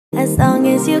As long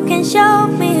as you can show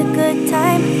me a good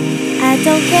time, I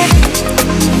don't care.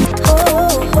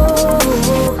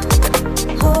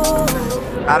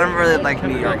 I don't really like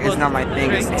New York. It's not my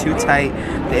thing. It's too tight.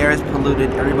 The air is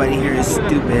polluted. Everybody here is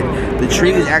stupid. The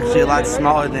tree is actually a lot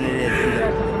smaller than it is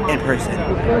in person.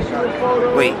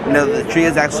 Wait, no, the tree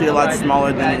is actually a lot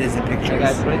smaller than it is in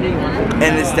pictures.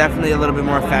 And it's definitely a little bit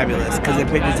more fabulous because in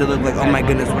pictures it looks like, oh my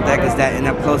goodness, what the heck is that? And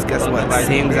up close, guess what?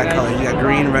 Same exact colors. You got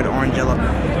green, red, orange, yellow.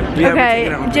 Okay,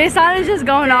 Jason is just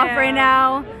going off right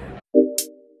now.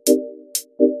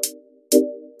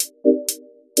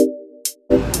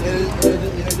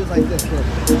 Just like this.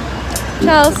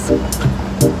 Chels.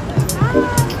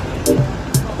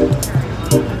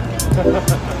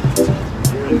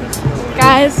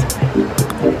 Guys.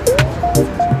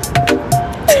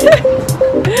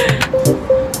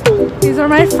 These are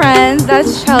my friends.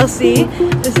 That's Chelsea.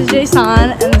 This is Jason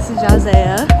and this is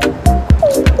Jasiah.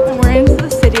 And we're into the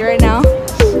city right now.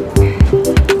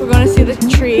 We're going to see the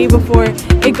tree before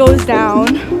it goes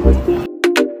down.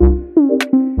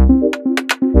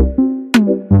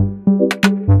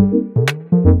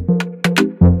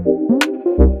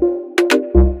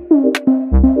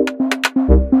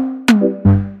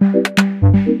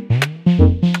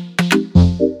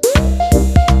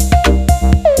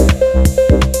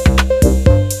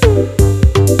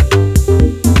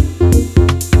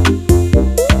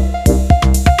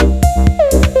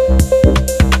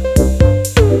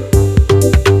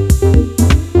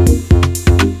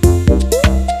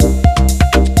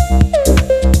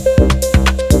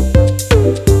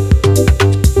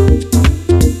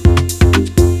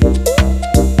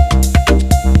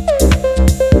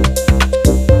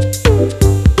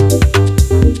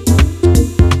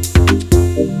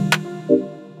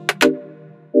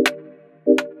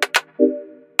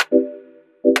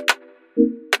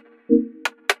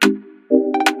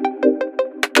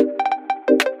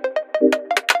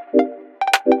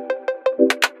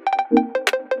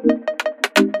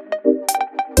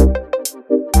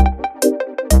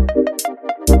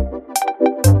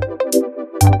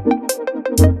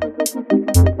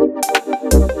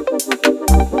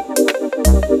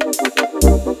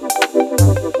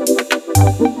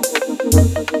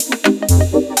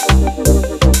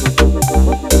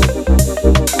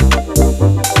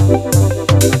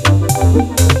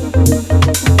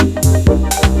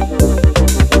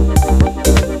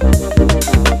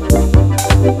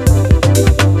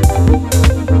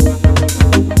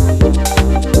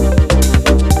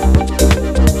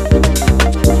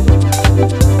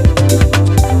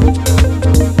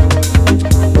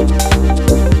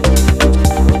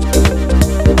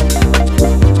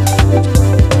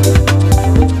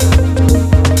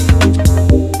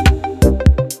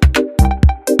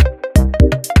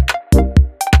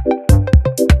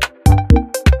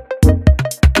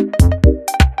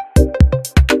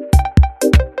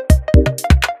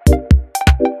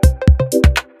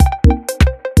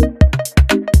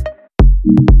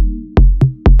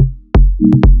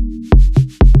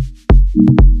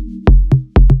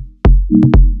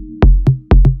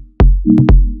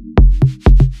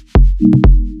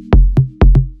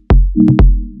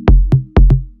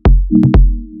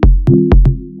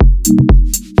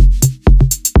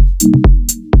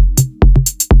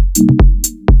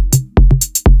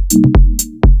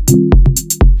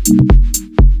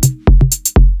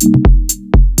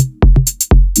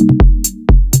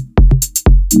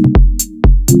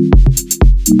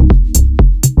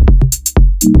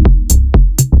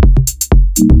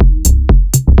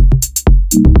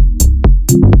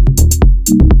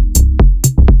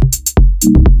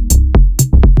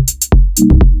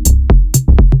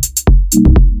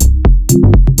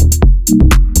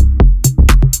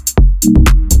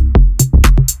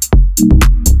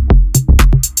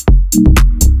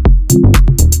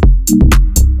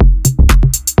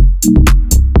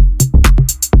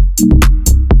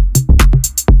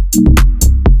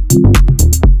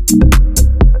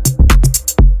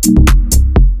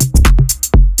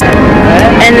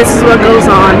 And this is what goes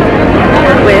on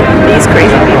with these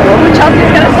crazy people.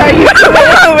 Chelsea's gonna start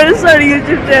I'm gonna start a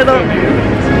YouTube channel.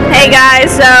 Hey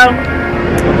guys, so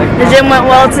the gym went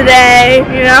well today,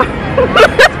 you know.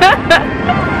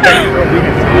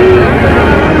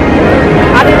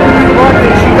 I didn't walk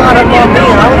and she got up on me.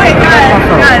 Oh my God,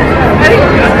 guys.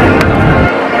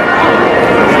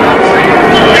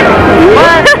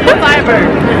 What? Fiber.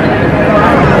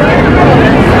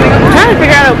 I'm trying to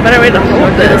figure out a better way to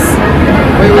hold this.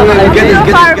 Wait, get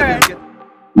this.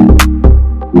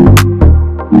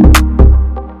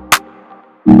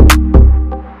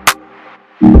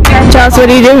 Charles, what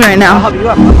are you doing right now? I'll help you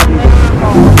up.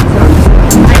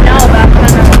 I know, but I'm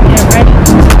trying to get ready.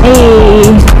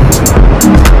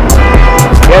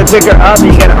 gotta pick her up and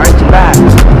you gotta arch your back.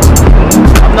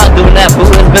 I'm not doing that, boo.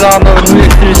 It's been on those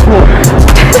moves before.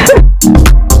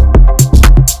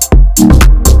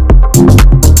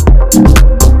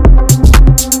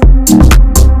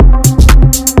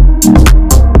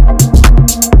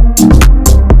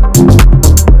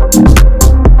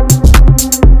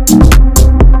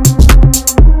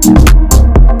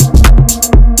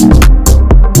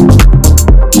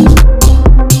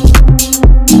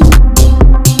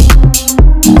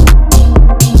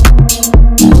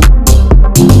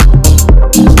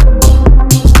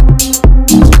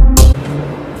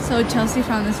 Chelsea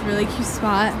found this really cute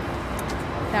spot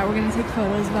that we're gonna take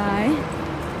photos by.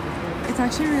 It's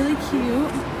actually really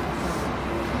cute.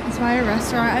 It's by a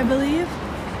restaurant, I believe.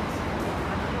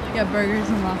 You got burgers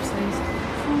and lobsters.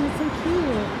 Oh, it's so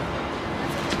cute.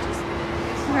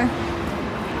 Okay,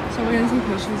 so we're gonna take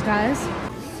pictures, guys.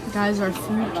 Guys, our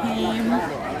food came.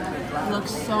 It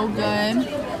looks so good.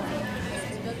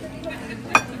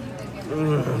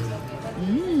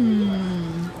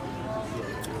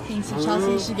 Thanks to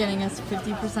Chelsea, she's getting us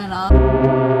 50%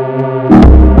 off.